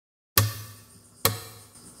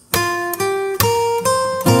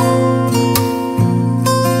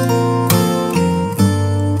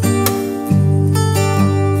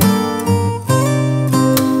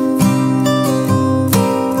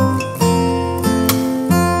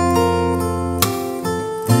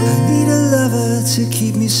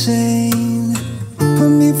keep me sane. Put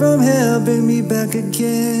me from hell, bring me back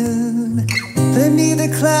again. Play me the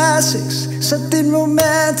classics, something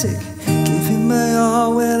romantic. Giving my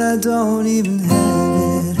all when I don't even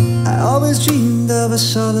have it. I always dreamed of a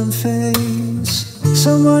solemn face,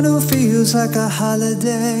 someone who feels like a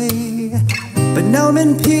holiday. But now I'm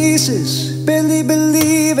in pieces, barely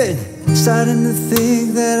believe it. Starting to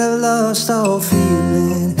think that I've lost all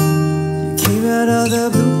feeling. You came out of the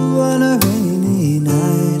blue on a rainy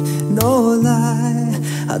night. No lie,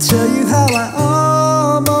 I'll tell you how I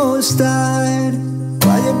almost died.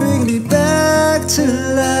 Why you bring me back to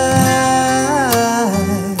life?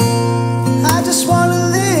 I just wanna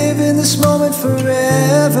live in this moment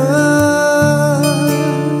forever.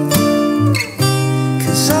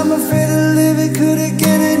 I'm afraid to live, it couldn't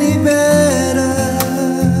get any better.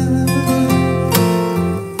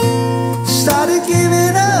 Started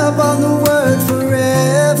giving up on the word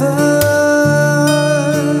forever,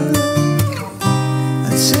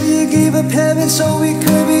 until you gave up heaven so we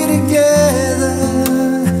could be together.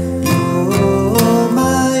 You're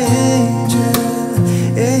my angel,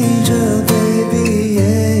 angel, baby,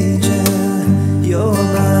 angel. You're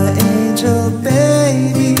my angel,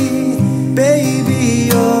 baby, baby.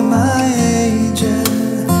 You're my angel,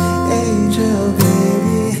 angel,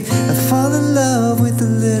 baby. I fall in love with the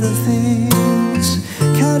little things,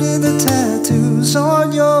 counting the tattoos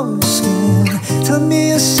on your skin. Tell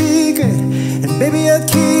me a secret, and maybe I'll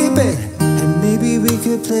keep it. And maybe we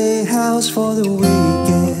could play house for the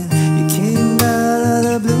weekend. You came out of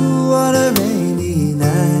the blue on a rainy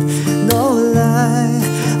night. No lie,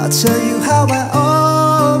 I'll tell you how I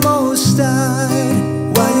almost died.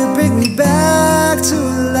 Why you bring me back to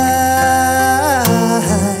life?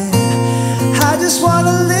 I just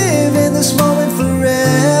wanna live in this moment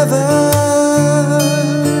forever.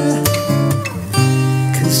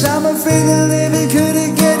 Cause I'm afraid to live, it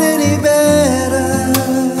couldn't get any better.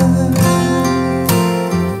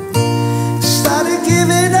 Started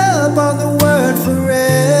giving up on the word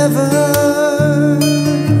forever,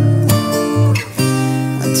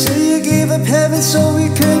 until you gave up heaven so we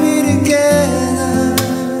could be together.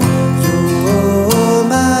 You're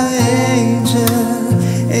my angel,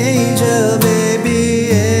 angel,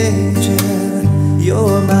 baby, angel.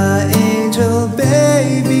 You're my angel,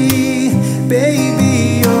 baby, baby.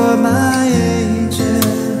 You're my angel,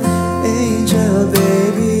 angel,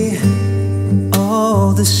 baby.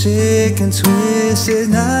 All the sick and twisted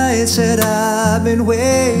nights that I've been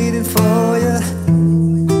waiting for you,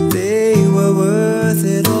 they were worth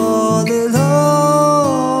it all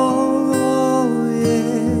alone,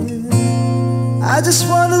 yeah. I just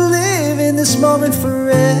wanna live in this moment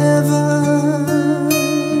forever.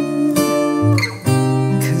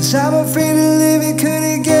 Cause I'm afraid to live, it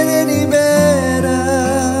couldn't get any better.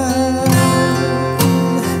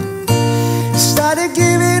 Started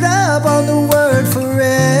giving up on the word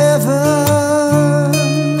forever,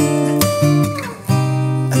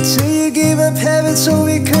 until you gave up heaven so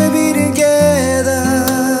we could be together.